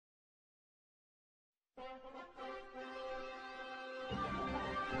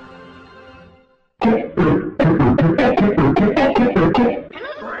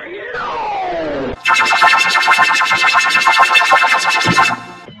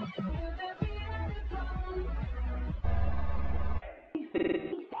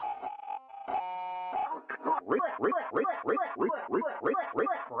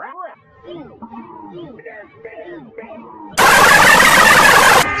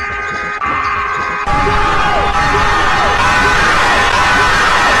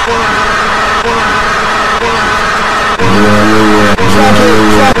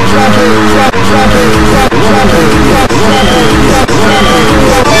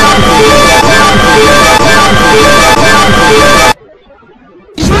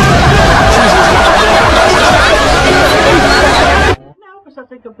Now for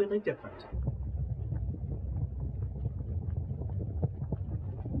something completely different.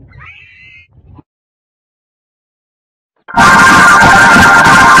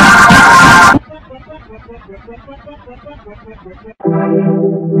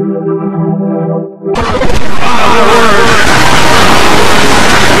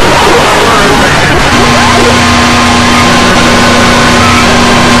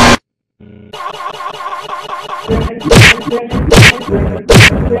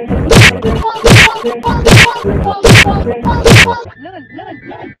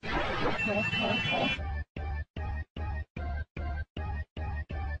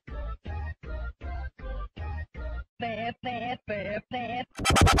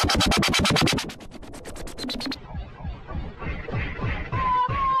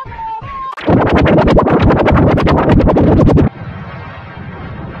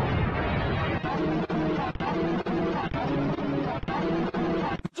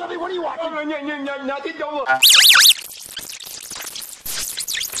 Johnny, what do you want? Nothing, don't look.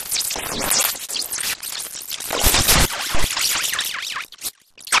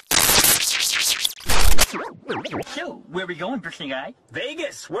 So, where are we going, Birthday Guy?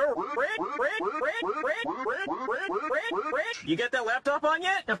 Vegas. We're You got that laptop on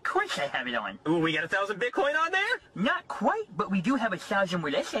yet? Of course I have it on. Ooh, we got 1,000 Bitcoin on there? Not quite, but we do have 1,000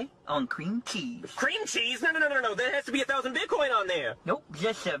 with essay on cream cheese. Cream cheese? No. There has to be 1,000 Bitcoin on there. Nope,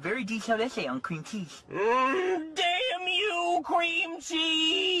 just a very detailed essay on cream cheese. Damn you, cream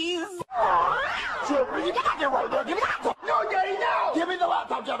cheese! Jimmy, no, Daddy, no! Give me the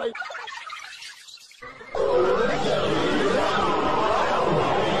laptop, Jimmy!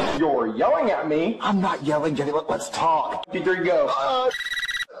 You're yelling at me? I'm not yelling, Jenny. Let's talk. 2, 3, go. Pause.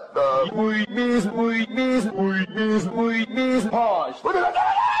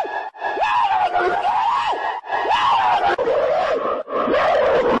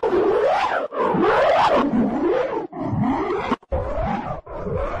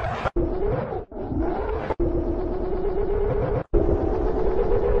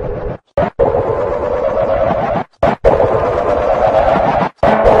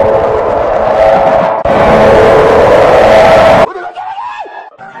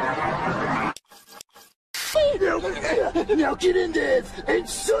 Now get in this and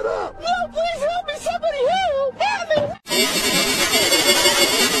shut up! No, please help me! Somebody help!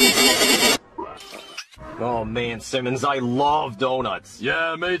 Oh man, Simmons, I love donuts.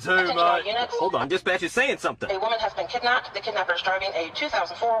 Yeah, me too, Attention all mate. units. Hold on, dispatch is saying something. A woman has been kidnapped. The kidnapper is driving a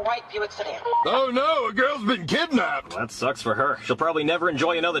 2004 white Buick sedan. Oh no, a girl's been kidnapped. That sucks for her. She'll probably never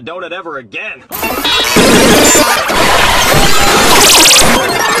enjoy another donut ever again.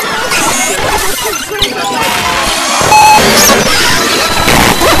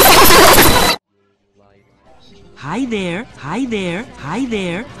 Hi there, hi there, hi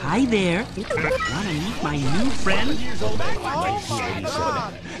there, hi there. Wanna meet my new friend?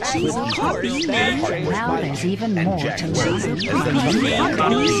 She's a puppy named... Now there's even more to learn. She's a puppy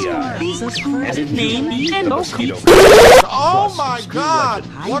named... She's a squirted named... And Oh my God!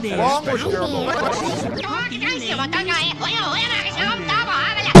 Hi What's there. wrong with your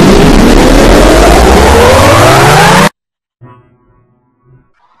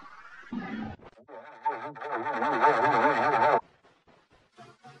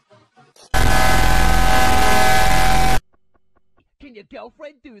Can your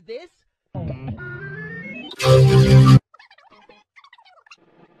girlfriend do this?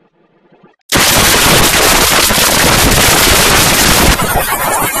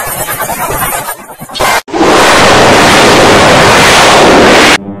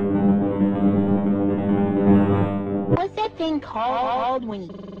 What's that thing called when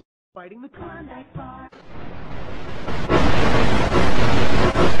you... Fighting the Klondike bar.